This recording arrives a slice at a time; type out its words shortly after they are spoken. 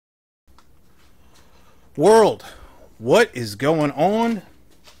World, what is going on?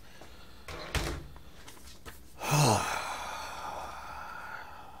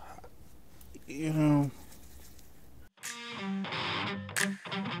 You know,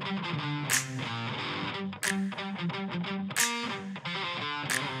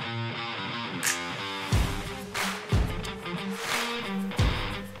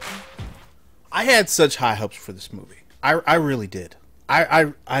 I had such high hopes for this movie. I really did.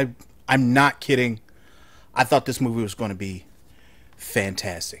 I'm not kidding. I thought this movie was going to be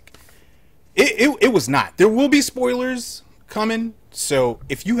fantastic. It was not. There will be spoilers coming, so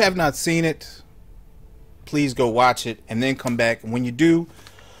if you have not seen it, please go watch it and then come back. And when you do,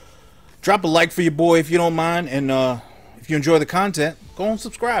 drop a like for your boy if you don't mind, and if you enjoy the content, go and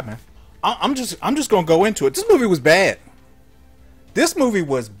subscribe, man. I'm just gonna go into it. This movie was bad. This movie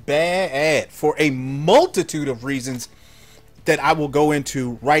was bad for a multitude of reasons that I will go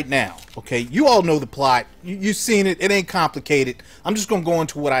into right now. Okay, you all know the plot. You've seen it. It ain't complicated. I'm just gonna go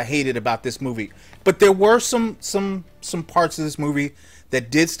into what I hated about this movie. But there were some parts of this movie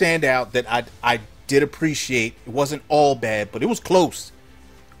that did stand out that I did appreciate. It wasn't all bad, but it was close.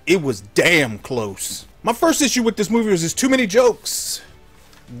 It was damn close. My first issue with this movie was there's too many jokes.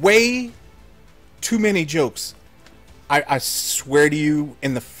 Way too many jokes. I swear to you,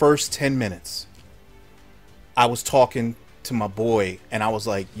 in the first 10 minutes, I was talking to my boy, and I was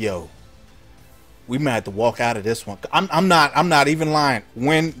like, yo, we might have to walk out of this one. I'm not even lying.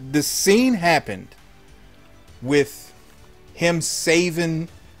 When the scene happened with him saving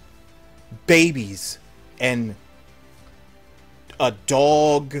babies and a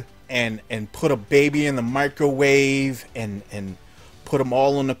dog and put a baby in the microwave and put them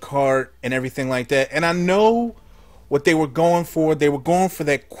all in the cart and everything like that, and I know what they were going for. They were going for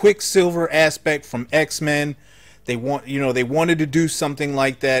that Quicksilver aspect from X-Men. They wanted to do something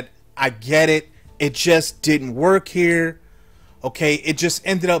like that. I get it. It just didn't work here. Okay, it just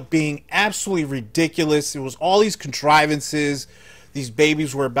ended up being absolutely ridiculous. It was all these contrivances. These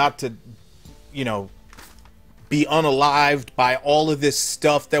babies were about to, be unalived by all of this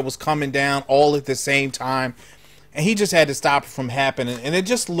stuff that was coming down all at the same time. And he just had to stop it from happening. And it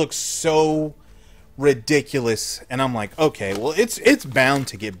just looks so ridiculous. And I'm like, okay, well, it's bound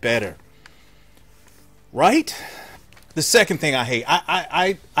to get better. Right? The second thing I hate,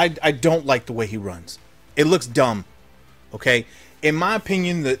 I don't like the way he runs. It looks dumb. Okay? In my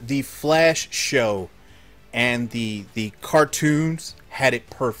opinion, the Flash show and the cartoons had it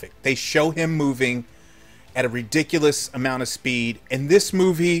perfect. They show him moving at a ridiculous amount of speed. In this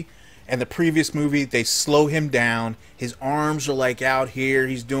movie and the previous movie, they slow him down. His arms are like out here.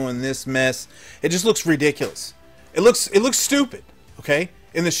 He's doing this mess. It just looks ridiculous. It looks stupid. Okay?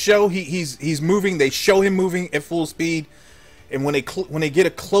 In the show, he's moving. They show him moving at full speed, and when they get a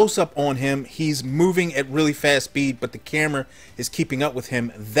close up on him, he's moving at really fast speed, but the camera is keeping up with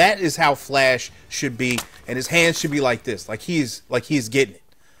him. That is how Flash should be, and his hands should be like this, like he is getting it.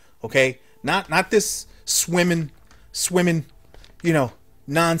 Okay, not this swimming,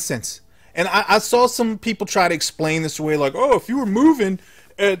 nonsense. And I saw some people try to explain this away, like, oh, if you were moving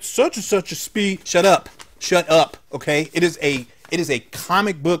at such and such a speed, shut up. Okay, it is a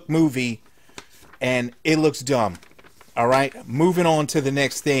comic book movie, and it looks dumb. All right, moving on to the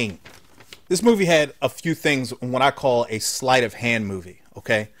next thing. This movie had a few things in what I call a sleight of hand movie.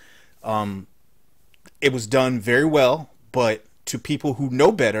 Okay, it was done very well, but to people who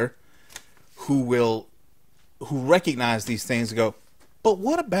know better, who recognize these things, and go, but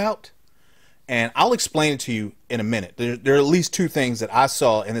what about? And I'll explain it to you in a minute. There are at least two things that I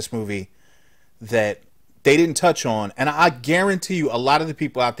saw in this movie that they didn't touch on, and I guarantee you a lot of the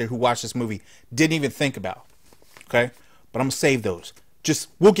people out there who watched this movie didn't even think about. Okay? But I'm going to save those.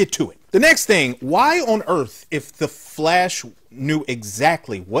 We'll get to it. The next thing, why on earth, if the Flash knew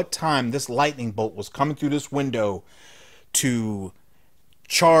exactly what time this lightning bolt was coming through this window to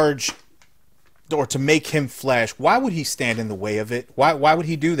charge or to make him Flash, why would he stand in the way of it? Why would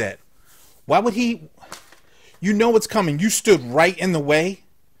he do that? Why would he? You know it's coming. You stood right in the way.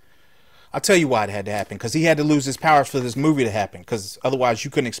 I'll tell you why it had to happen. Because he had to lose his powers for this movie to happen. Because otherwise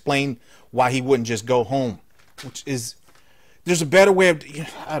you couldn't explain why he wouldn't just go home. Which is, there's a better way of,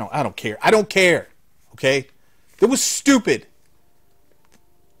 I don't care. I don't care. Okay? It was stupid.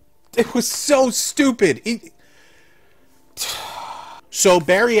 It was so stupid. So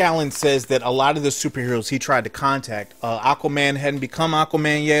Barry Allen says that a lot of the superheroes he tried to contact, Aquaman hadn't become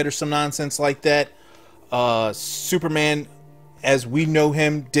Aquaman yet or some nonsense like that. Superman, as we know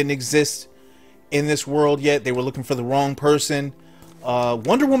him, didn't exist in this world yet. They were looking for the wrong person.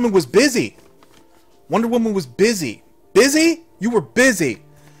 Wonder Woman was busy. Wonder Woman was busy. Busy? You were busy.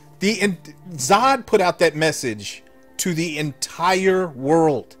 Zod put out that message to the entire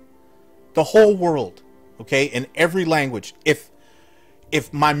world, the whole world, okay, in every language. If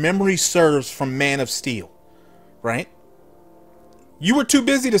my memory serves from Man of Steel, right? You were too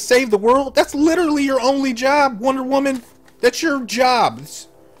busy to save the world. That's literally your only job, Wonder Woman. That's your job.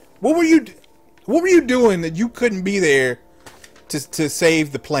 What were you doing that you couldn't be there to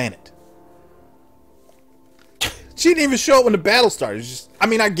save the planet? She didn't even show up when the battle started. It's just, I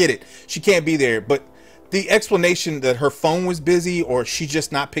mean, I get it. She can't be there, but the explanation that her phone was busy or she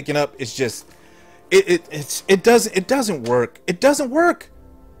just not picking up is just it doesn't work. It doesn't work.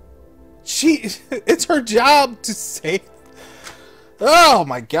 It's her job to save. Oh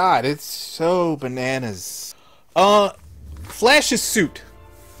my god, it's so bananas. Flash's suit.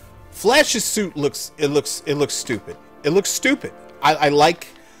 Flash's suit looks stupid. It looks stupid. I like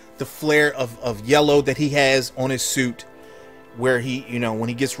the flare of yellow that he has on his suit, where he, you know, when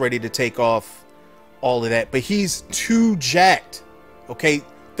he gets ready to take off, all of that. But he's too jacked. Okay,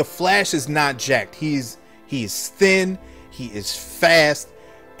 the Flash is not jacked. He is thin. He is fast,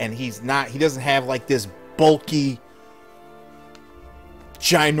 and he doesn't have like this bulky,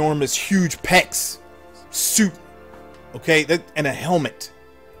 ginormous, huge pecs suit. Okay, and a helmet.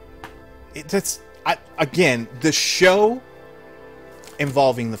 Again, the show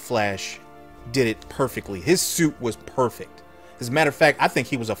involving the Flash did it perfectly. His suit was perfect. As a matter of fact, I think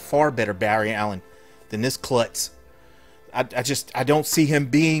he was a far better Barry Allen than this klutz. I don't see him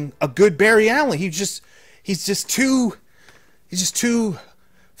being a good Barry Allen. He's just too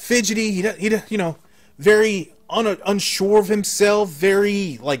fidgety. He you know, very unsure of himself,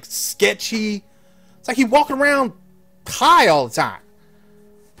 very like sketchy. It's like he walking around high all the time.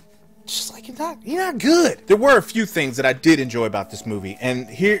 It's just like you're not good. There were a few things that I did enjoy about this movie, and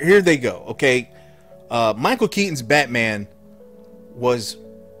here they go. Okay, Michael Keaton's Batman was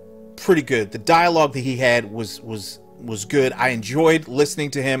pretty good. The dialogue that he had was good. I enjoyed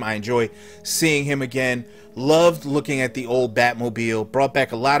listening to him. I enjoy seeing him again. Loved looking at the old Batmobile. Brought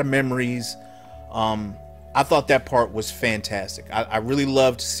back a lot of memories. I thought that part was fantastic. I really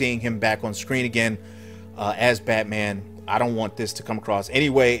loved seeing him back on screen again as Batman. I don't want this to come across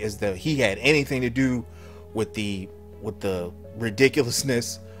anyway as that he had anything to do with the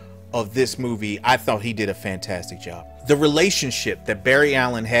ridiculousness of this movie. I thought he did a fantastic job. The relationship that Barry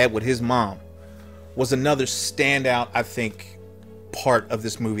Allen had with his mom was another standout, I think, part of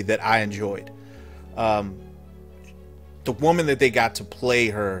this movie that I enjoyed. The woman that they got to play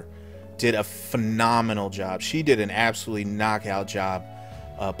her did a phenomenal job. She did an absolutely knockout job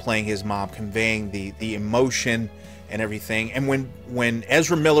playing his mom, conveying the emotion and everything. And when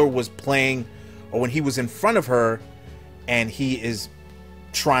Ezra Miller was playing, or when he was in front of her and he is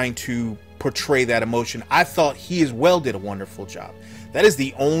trying to portray that emotion, I thought he as well did a wonderful job. That is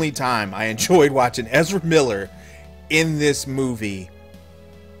the only time I enjoyed watching Ezra Miller in this movie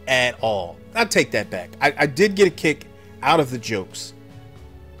at all. I'll take that back. I did get a kick out of the jokes.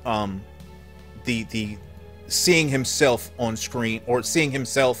 The seeing himself on screen, or seeing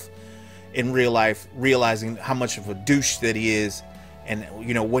himself in real life, realizing how much of a douche that he is, and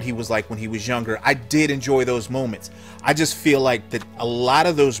you know what he was like when he was younger. I did enjoy those moments. I just feel like that a lot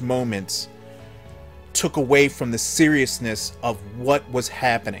of those moments took away from the seriousness of what was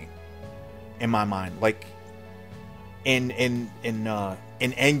happening in my mind. Like in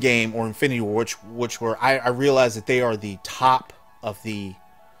Endgame or Infinity War, which were I realized that they are the top of the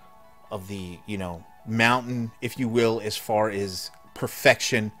you know, mountain, if you will, as far as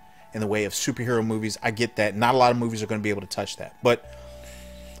perfection in the way of superhero movies. I get that. Not a lot of movies are going to be able to touch that. But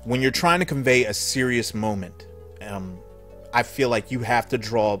when you're trying to convey a serious moment, I feel like you have to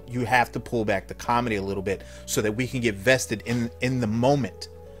pull back the comedy a little bit so that we can get vested in the moment.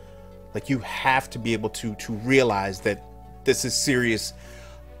 Like, you have to be able to realize that this is serious.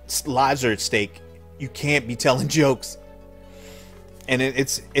 Lives are at stake. You can't be telling jokes. And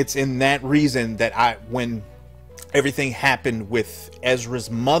it's in that reason that when everything happened with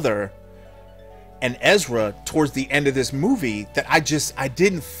Ezra's mother and Ezra towards the end of this movie, that I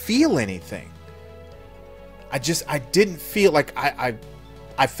didn't feel anything. I didn't feel like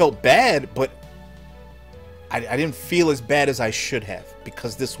I felt bad, but I didn't feel as bad as I should have,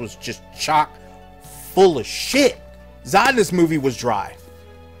 because this was just chock full of shit. Zod in this movie was dry.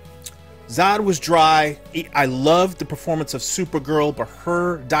 Zod was dry. I loved the performance of Supergirl, but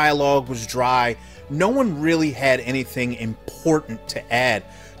her dialogue was dry. No one really had anything important to add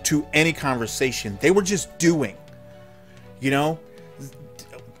to any conversation. They were just doing, you know,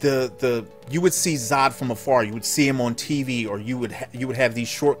 you would see Zod from afar. You would see him on TV, or you would have these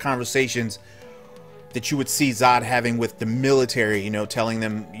short conversations that you would see Zod having with the military, you know, telling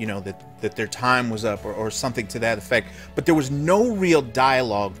them, you know, that their time was up, or something to that effect. But there was no real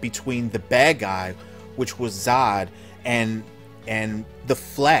dialogue between the bad guy, which was Zod, and the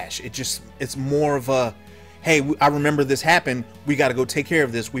Flash. It's more of a, hey, I remember this happened, we got to go take care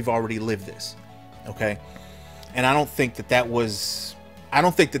of this, we've already lived this. Okay? And I don't think that was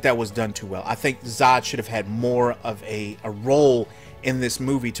done too well. I think Zod should have had more of a role in this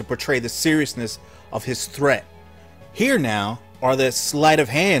movie to portray the seriousness of his threat. Here now are the sleight of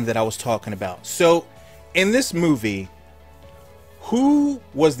hand that I was talking about. So in this movie, who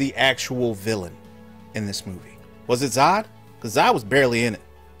was the actual villain in this movie? Was it Zod? Because Zod was barely in it.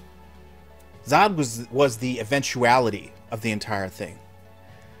 Zod was the eventuality of the entire thing.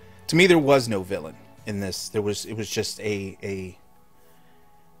 To me, there was no villain in this. It was just a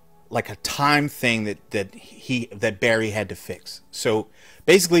like a time thing that Barry had to fix. So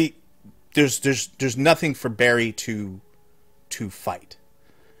basically, there's nothing for Barry to fight.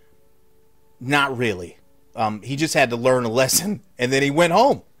 Not really. He just had to learn a lesson, and then he went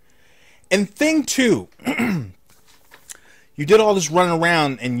home. And thing two, you did all this running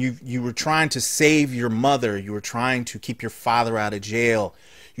around, and you were trying to save your mother. You were trying to keep your father out of jail.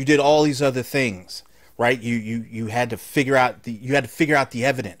 You did all these other things. Right? You had to figure out the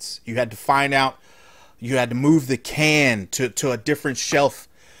evidence. You had to find out, you had to move the can to a different shelf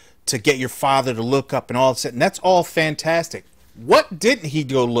to get your father to look up and all that. And that's all fantastic. What didn't he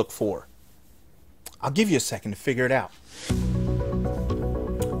go look for? I'll give you a second to figure it out.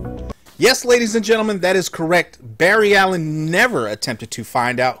 Yes, ladies and gentlemen, that is correct. Barry Allen never attempted to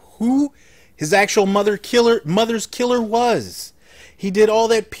find out who his actual mother's killer was. He did all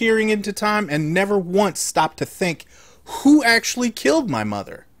that peering into time and never once stopped to think, who actually killed my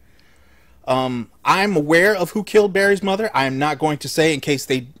mother? I'm aware of who killed Barry's mother. I am not going to say in case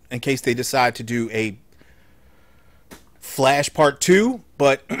they decide to do a Flash Part 2,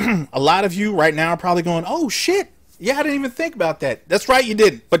 but a lot of you right now are probably going, oh shit, yeah, I didn't even think about that. That's right, you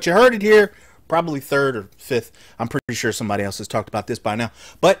didn't, but you heard it here, probably third or fifth. I'm pretty sure somebody else has talked about this by now,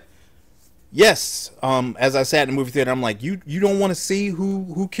 but yes, as I sat in the movie theater, I'm like, you don't want to see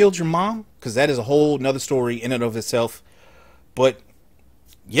who killed your mom? Because that is a whole nother story in and of itself. But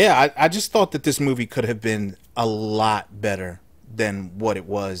yeah, I just thought that this movie could have been a lot better than what it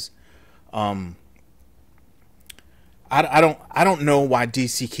was. I don't know why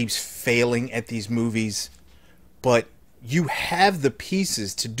DC keeps failing at these movies, but you have the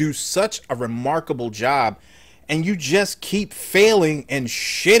pieces to do such a remarkable job, and you just keep failing and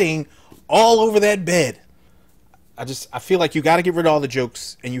shitting all over that bed. I feel like you got to get rid of all the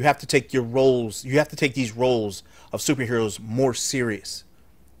jokes, and you have to take your roles. You have to take these roles of superheroes more serious,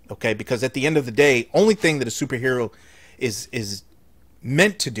 okay? Because at the end of the day, only thing that a superhero is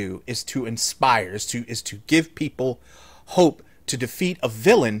meant to do is to inspire, is to give people hope to defeat a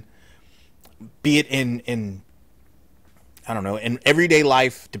villain, be it in I don't know, in everyday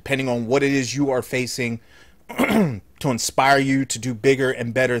life, depending on what it is you are facing. To inspire you to do bigger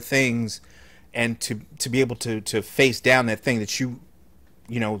and better things, and to be able to face down that thing that you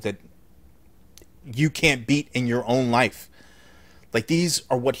know that you can't beat in your own life. Like, these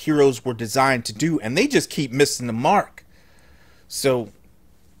are what heroes were designed to do, and they just keep missing the mark. So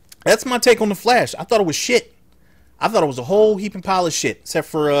that's my take on the Flash. I thought it was shit. I thought it was a whole heaping pile of shit, except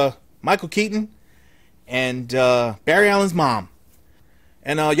for Michael Keaton and Barry Allen's mom.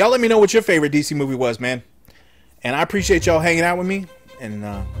 And y'all let me know what your favorite DC movie was, man. And I appreciate y'all hanging out with me, and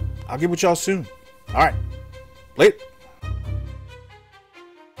I'll get with y'all soon. All right, later.